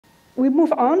We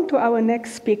move on to our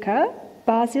next speaker,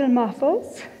 Basil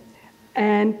Mahfouz,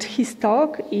 and his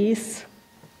talk is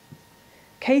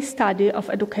Case Study of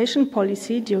Education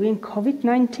Policy During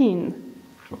COVID-19.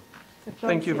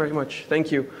 Thank you very much.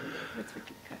 Thank you.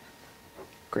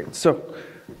 Great. So,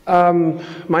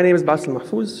 my name is Basil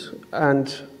Mahfouz, and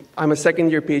I'm a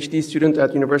second-year PhD student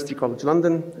at University College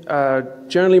London.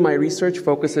 Generally, my research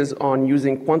focuses on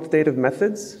using quantitative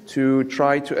methods to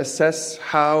try to assess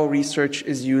how research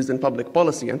is used in public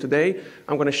policy. And today,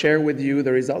 I'm going to share with you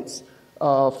the results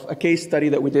of a case study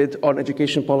that we did on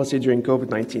education policy during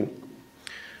COVID-19.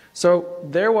 So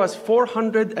there was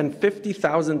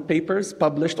 450,000 papers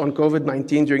published on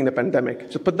COVID-19 during the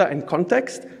pandemic. To put that in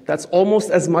context, that's almost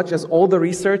as much as all the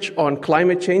research on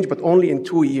climate change, but only in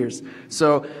 2 years.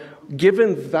 So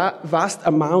given that vast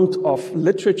amount of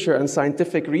literature and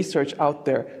scientific research out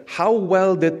there, how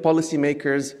well did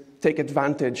policymakers take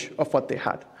advantage of what they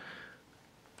had?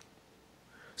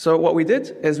 So what we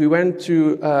did is we went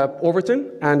to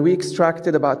Overton and we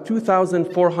extracted about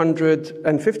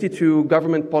 2,452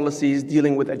 government policies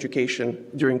dealing with education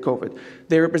during COVID.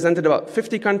 They represented about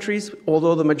 50 countries,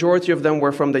 although the majority of them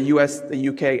were from the US, the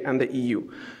UK, and the EU.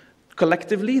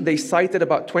 Collectively, they cited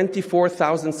about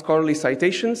 24,000 scholarly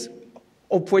citations,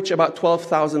 of which about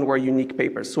 12,000 were unique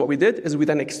papers. So what we did is we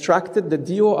then extracted the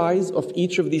DOIs of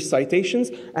each of these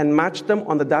citations and matched them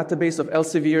on the database of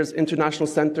Elsevier's International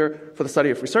Center for the Study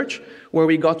of Research, where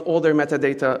we got all their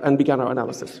metadata and began our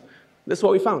analysis. This is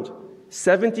what we found.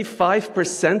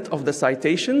 75% of the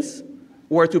citations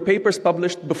were to papers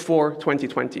published before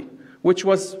 2020, which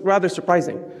was rather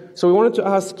surprising. So we wanted to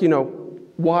ask,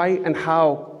 why and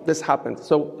how this happened.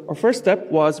 So our first step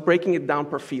was breaking it down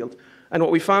per field. And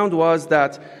what we found was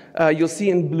that you'll see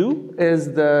in blue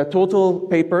is the total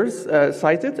papers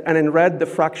cited, and in red, the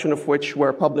fraction of which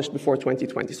were published before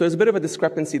 2020. So there's a bit of a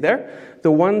discrepancy there. The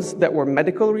ones that were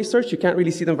medical research, you can't really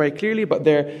see them very clearly, but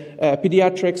they're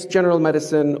pediatrics, general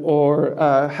medicine, or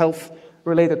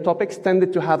health-related topics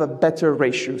tended to have a better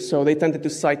ratio. So they tended to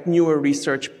cite newer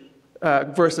research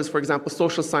versus, for example,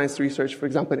 social science research, for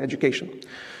example, in education.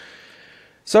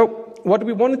 So what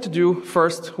we wanted to do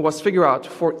first was figure out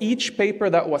for each paper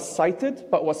that was cited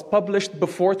but was published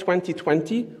before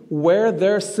 2020, were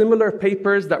there similar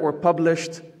papers that were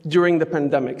published during the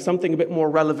pandemic, something a bit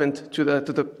more relevant to the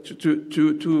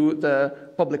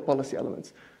public policy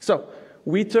elements. So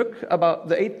we took about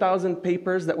the 8,000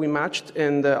 papers that we matched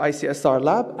in the ICSR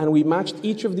lab, and we matched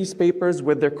each of these papers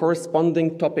with their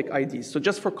corresponding topic IDs. So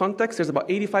just for context, there's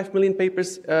about 85 million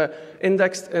papers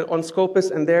indexed on Scopus,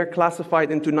 and they're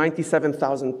classified into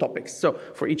 97,000 topics. So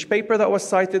for each paper that was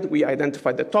cited, we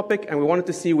identified the topic, and we wanted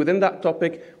to see within that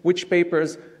topic which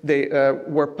papers they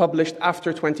were published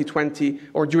after 2020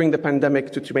 or during the pandemic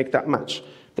to make that match.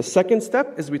 The second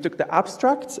step is we took the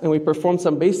abstracts and we performed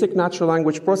some basic natural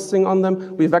language processing on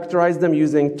them. We vectorized them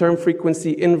using term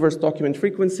frequency, inverse document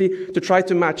frequency to try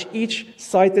to match each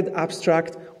cited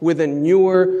abstract with a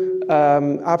newer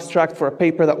abstract for a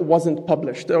paper that wasn't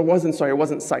published, or wasn't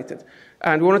cited.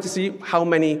 And we wanted to see how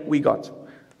many we got.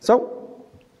 So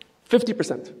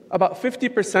 50%. About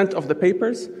 50% of the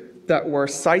papers that were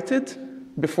cited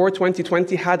before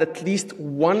 2020 had at least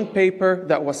one paper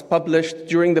that was published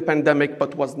during the pandemic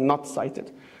but was not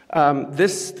cited.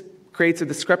 This creates a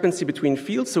discrepancy between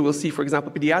fields. So we'll see, for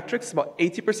example, pediatrics, about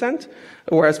 80%,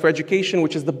 whereas for education,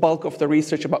 which is the bulk of the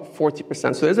research, about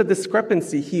 40%. So there's a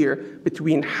discrepancy here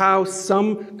between how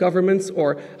some governments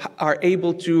are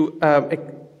able to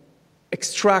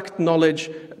extract knowledge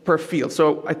per field.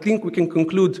 So I think we can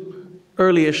conclude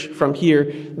early-ish from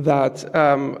here that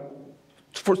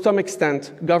for some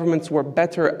extent, governments were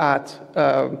better at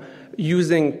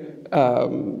using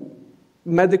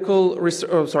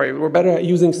we're better at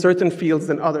using certain fields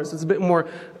than others. It's a bit more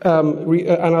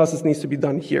analysis needs to be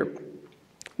done here.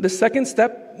 The second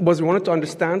step was we wanted to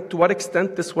understand to what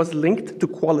extent this was linked to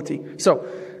quality. So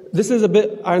this is a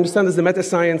bit, I understand this is a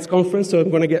meta-science conference, so I'm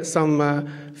going to get some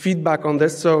feedback on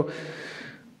this. So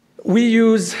we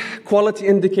use quality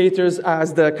indicators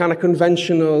as the kind of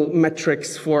conventional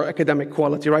metrics for academic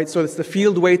quality, right? So it's the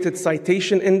field-weighted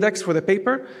citation index for the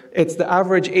paper. It's the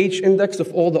average age index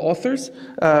of all the authors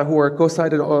who are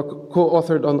co-cited or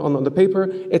co-authored on the paper.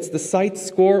 It's the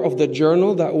CiteScore of the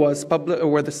journal that was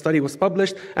where the study was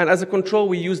published. And as a control,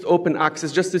 we used open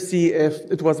access just to see if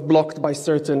it was blocked by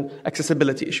certain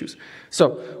accessibility issues.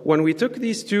 So when we took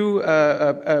these two,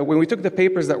 when we took the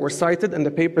papers that were cited and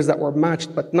the papers that were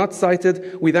matched but not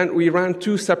cited, we ran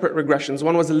two separate regressions.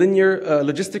 One was a linear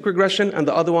logistic regression, and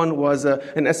the other one was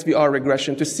an SVR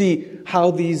regression to see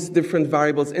how these different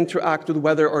variables interact with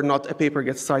whether or not a paper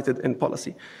gets cited in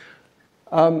policy.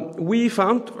 We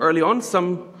found early on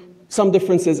some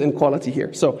differences in quality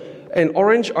here. So in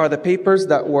orange are the papers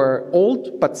that were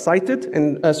old but cited,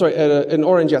 and in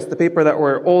orange, yes, the paper that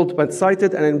were old but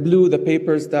cited, and in blue, the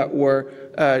papers that were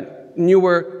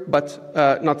newer but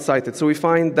not cited. So we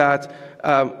find that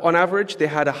on average, they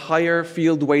had a higher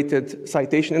field-weighted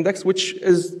citation index, which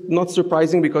is not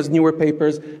surprising because newer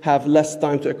papers have less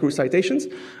time to accrue citations.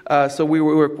 So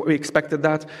we expected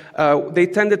that. They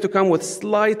tended to come with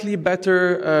slightly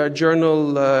better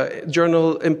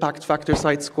journal impact factor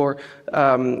CiteScore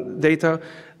data.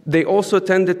 They also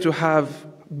tended to have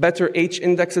better H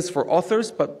indexes for authors,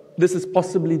 but this is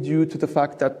possibly due to the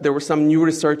fact that there were some new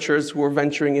researchers who were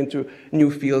venturing into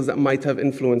new fields that might have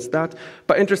influenced that.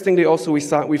 But interestingly, also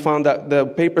we found that the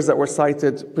papers that were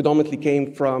cited predominantly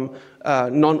came from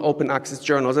non-open access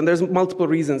journals, and there's multiple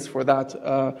reasons for that.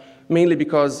 Mainly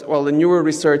because, well, the newer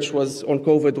research on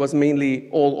COVID was mainly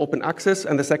all open access,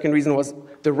 and the second reason was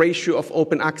the ratio of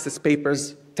open access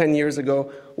papers 10 years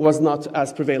ago was not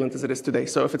as prevalent as it is today.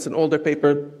 So if it's an older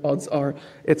paper, odds are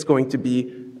it's going to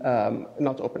be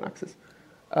not open access.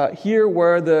 Here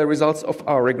were the results of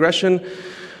our regression.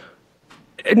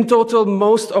 In total,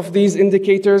 most of these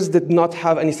indicators did not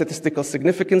have any statistical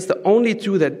significance. The only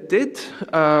two that did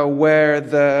were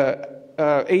the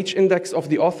H index of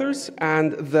the authors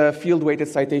and the field-weighted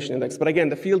citation index. But again,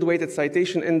 the field-weighted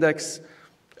citation index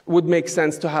would make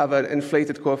sense to have an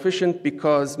inflated coefficient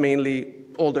because mainly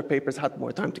older papers had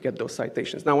more time to get those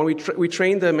citations. Now, when we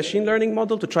trained the machine learning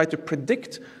model to try to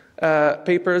predict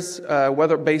papers,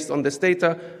 whether based on this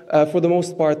data, for the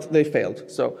most part, they failed.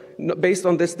 So based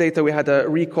on this data, we had a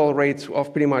recall rate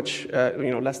of pretty much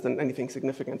less than anything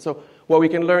significant. So what we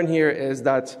can learn here is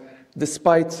that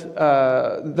despite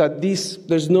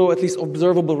there's no at least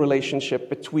observable relationship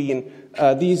between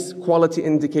these quality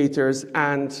indicators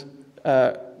and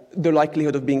the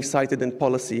likelihood of being cited in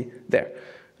policy there.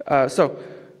 So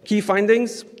key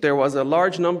findings, there was a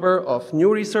large number of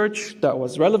new research that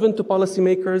was relevant to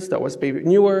policymakers, that was maybe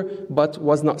newer, but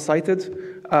was not cited.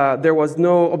 There was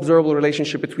no observable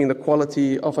relationship between the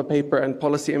quality of a paper and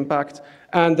policy impact,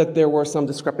 and that there were some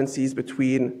discrepancies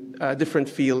between different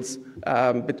fields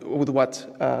with what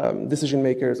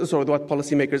with what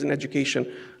policymakers in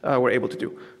education were able to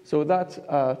do. So with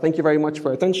that, thank you very much for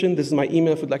your attention. This is my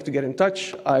email if you'd like to get in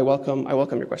touch. I welcome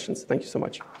your questions. Thank you so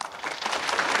much.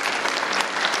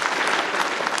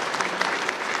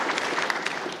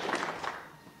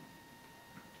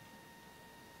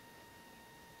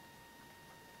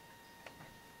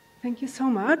 Thank you so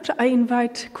much. I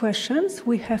invite questions.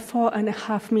 We have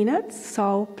 4.5 minutes,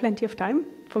 so plenty of time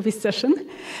for this session.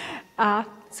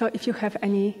 So if you have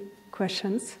any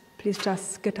questions, please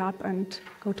just get up and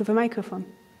go to the microphone.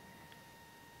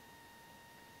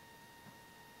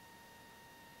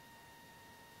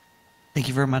 Thank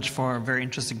you very much for a very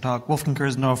interesting talk. Wolfgang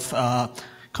Kirsendorf,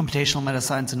 Computational Matter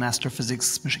Science and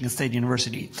Astrophysics, Michigan State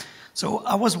University. So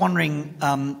I was wondering,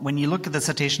 when you look at the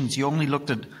citations, you only looked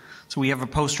at, so we have a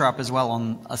poster up as well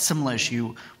on a similar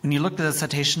issue. When you looked at the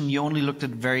citation, you only looked at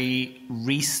very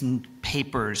recent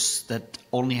papers that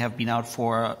only have been out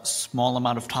for a small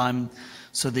amount of time.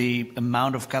 So the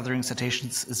amount of gathering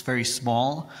citations is very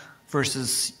small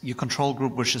versus your control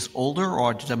group, which is older,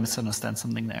 or did I misunderstand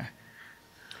something there?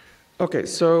 Okay,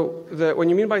 so when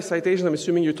you mean by citation, I'm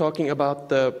assuming you're talking about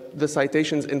the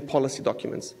citations in policy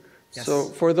documents. Yes. So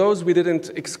for those, we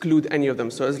didn't exclude any of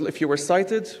them. So if you were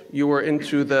cited, you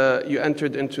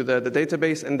entered into the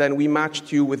database, and then we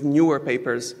matched you with newer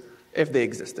papers if they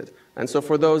existed. And so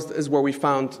for those is where we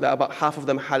found that about half of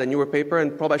them had a newer paper,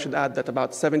 and probably I should add that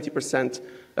about 70%,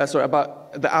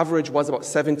 the average was about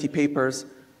 70 papers,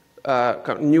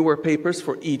 newer papers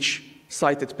for each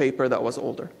cited paper that was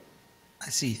older. I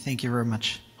see. Thank you very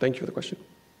much. Thank you for the question.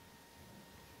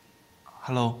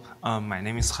 Hello, my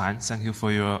name is Han. Thank you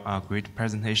for your great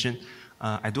presentation.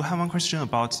 I do have one question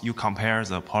about you compare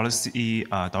the policy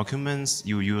documents.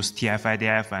 You use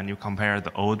TF-IDF and you compare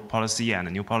the old policy and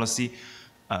the new policy.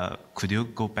 Could you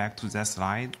go back to that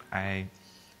slide? I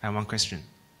have one question.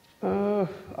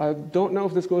 I don't know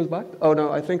if this goes back. Oh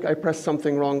no, I think I pressed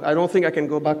something wrong. I don't think I can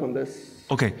go back on this.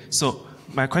 Okay, so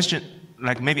my question,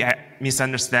 maybe I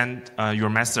misunderstand your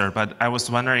method, but I was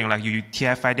wondering, you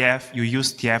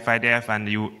use TF-IDF and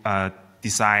you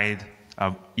decide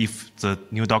if the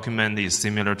new document is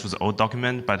similar to the old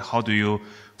document, but how do you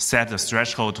set the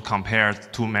threshold to compare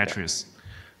two metrics?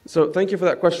 So thank you for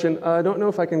that question. I don't know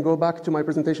if I can go back to my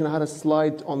presentation. I had a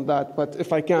slide on that, but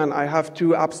if I can, I have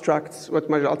two abstracts.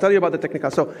 I'll tell you about the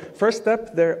technical. So first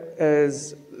step, there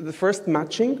is the first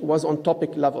matching was on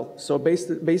topic level. So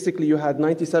basically you had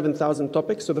 97,000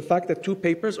 topics. So the fact that two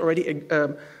papers already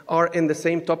are in the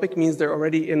same topic means they're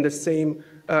already in the same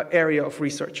area of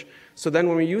research. So then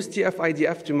when we used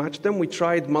TF-IDF to match them, we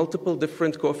tried multiple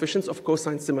different coefficients of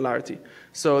cosine similarity.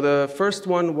 So the first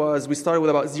one was, we started with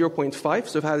about 0.5.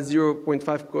 So if it had a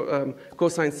 0.5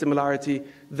 cosine similarity,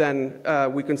 then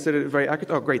we considered it very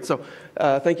accurate. Oh, great. So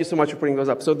thank you so much for putting those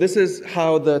up. So this is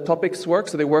how the topics work.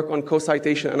 So they work on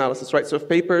co-citation analysis, right? So if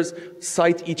papers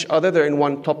cite each other, they're in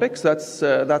one topic. So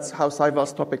that's how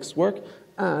SciVal's topics work.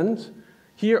 And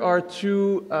here are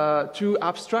two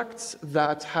abstracts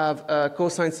that have a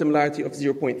cosine similarity of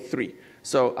 0.3.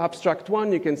 So abstract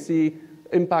 1, you can see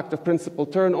impact of principal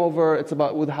turnover. It's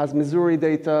about, it has Missouri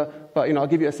data, but I'll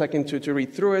give you a second to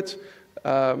read through it.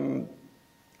 And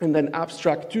then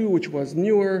abstract 2, which was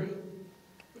newer,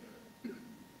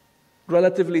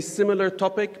 relatively similar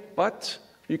topic, but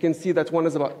you can see that one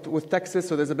is about with Texas,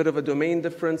 so there's a bit of a domain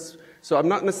difference. So I'm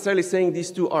not necessarily saying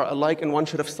these two are alike and one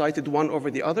should have cited one over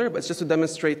the other, but it's just to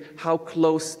demonstrate how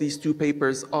close these two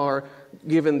papers are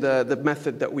given the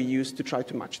method that we use to try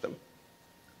to match them.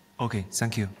 Okay,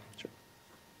 thank you. Sure.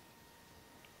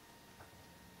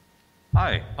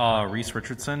 Hi, Reese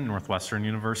Richardson, Northwestern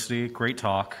University. Great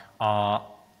talk.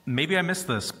 Maybe I missed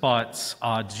this, but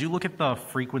did you look at the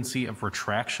frequency of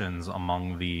retractions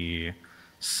among the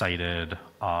cited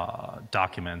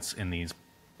documents in these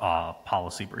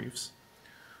policy briefs?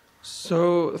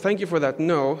 So thank you for that.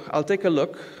 No, I'll take a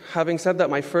look. Having said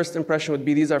that, my first impression would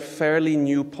be these are fairly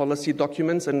new policy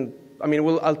documents, and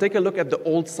I'll take a look at the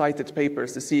old cited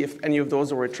papers to see if any of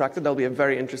those were retracted. That'll be a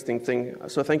very interesting thing.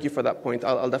 So thank you for that point.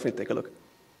 I'll definitely take a look.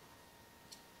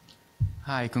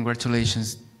 Hi,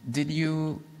 congratulations. Did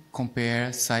you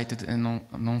compare cited and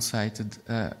non-cited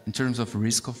in terms of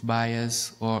risk of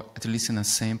bias, or at least in a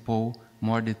sample,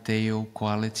 more detailed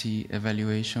quality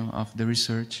evaluation of the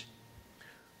research?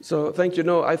 So thank you.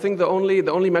 No, I think the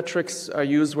only metrics I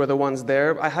used were the ones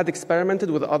there. I had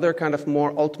experimented with other kind of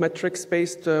more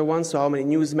altmetrics-based ones, so how many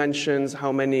news mentions,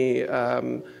 how many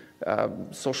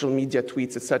social media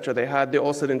tweets, etc. they had. They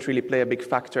also didn't really play a big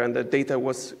factor, and the data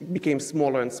became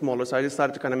smaller and smaller. So I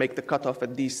decided to kind of make the cutoff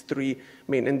at these three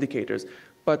main indicators.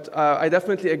 But I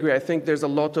definitely agree. I think there's a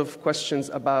lot of questions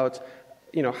about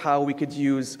how we could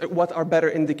use, what are better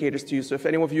indicators to use. So if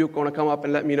any of you want to come up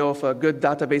and let me know of a good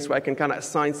database where I can kind of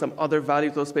assign some other value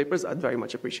to those papers, I'd very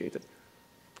much appreciate it.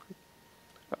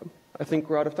 I think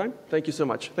we're out of time. Thank you so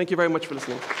much. Thank you very much for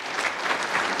listening.